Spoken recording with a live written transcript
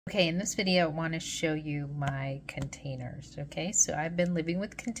Okay, in this video, I want to show you my containers. Okay, so I've been living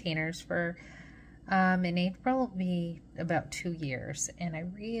with containers for, in April, will be about 2 years. And I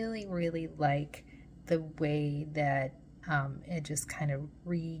really like the way that it just kind of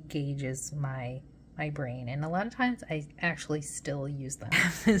re-gauges my brain. And a lot of times I actually still use them. I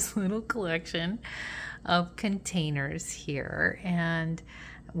have this little collection of containers here. And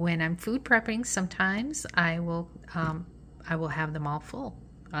when I'm food prepping, sometimes I will have them all full.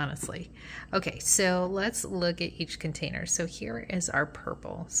 Honestly. Okay, so let's look at each container. So here is our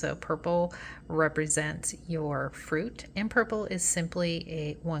purple. So purple represents your fruit, and purple is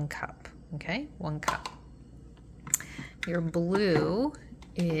simply 1 cup. Okay, 1 cup. Your blue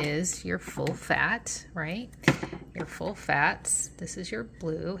is your full fat, right? Your full fats. This is your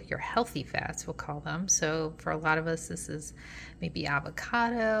blue, your healthy fats, we'll call them. So for a lot of us, this is maybe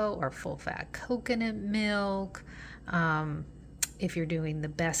avocado or full fat coconut milk. If you're doing the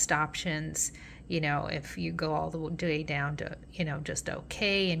best options, you know, if you go all the way down to, you know, just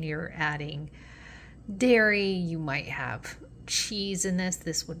okay, and you're adding dairy, you might have cheese in this.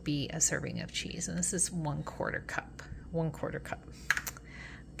 This would be a serving of cheese, and this is 1/4 cup. 1/4 cup.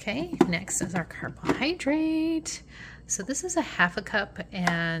 Okay, next is our carbohydrate. So this is a 1/2 cup,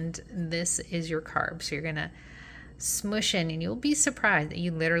 and this is your carbs. So you're gonna smush in, and you'll be surprised that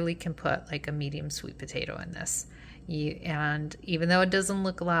you literally can put like a medium sweet potato in this. And even though it doesn't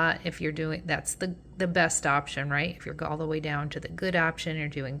look a lot, if you're doing, that's the best option, right? If you're all the way down to the good option, you're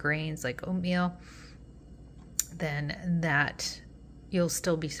doing grains like oatmeal, then that you'll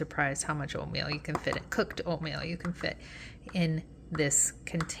still be surprised how much oatmeal you can fit in, cooked oatmeal you can fit in this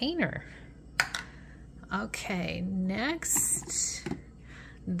container. Okay, next,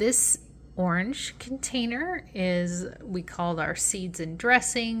 this orange container is, we called our seeds and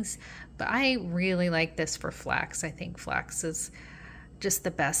dressings, but I really like this for flax. I think flax is just the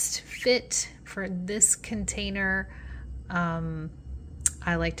best fit for this container.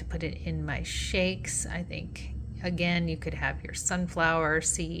 I like to put it in my shakes. I think, again, you could have your sunflower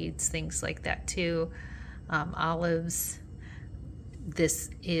seeds, things like that too. Olives,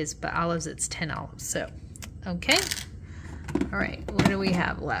 but olives, it's 10 olives. So, okay. All right, what do we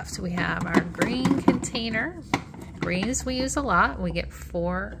have left? We have our green container. Greens we use a lot. We get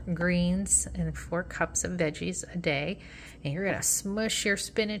 4 greens and 4 cups of veggies a day. And you're gonna smush your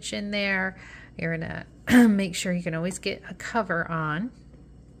spinach in there. You're gonna make sure you can always get a cover on.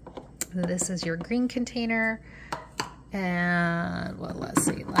 This is your green container. And well, let's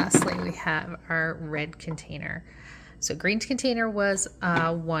see, lastly we have our red container. So green container was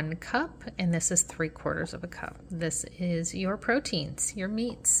 1 cup, and this is 3/4 of a cup. This is your proteins, your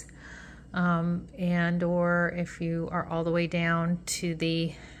meats. And or if you are all the way down to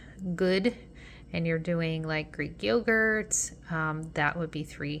the good and you're doing like Greek yogurt, that would be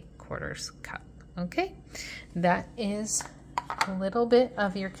 3/4 cup. Okay, that is a little bit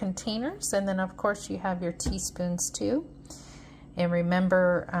of your containers. And then of course you have your teaspoons too. And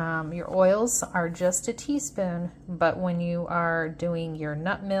remember, your oils are just a teaspoon, but when you are doing your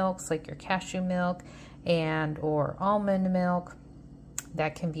nut milks, like your cashew milk and or almond milk,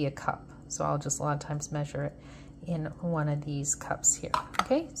 that can be a cup. So I'll just a lot of times measure it in one of these cups here.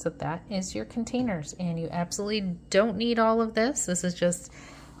 Okay, so that is your containers, and you absolutely don't need all of this. This is just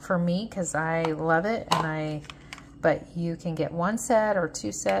for me because I love it, but you can get 1 set or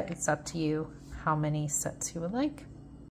 2 sets. It's up to you how many sets you would like.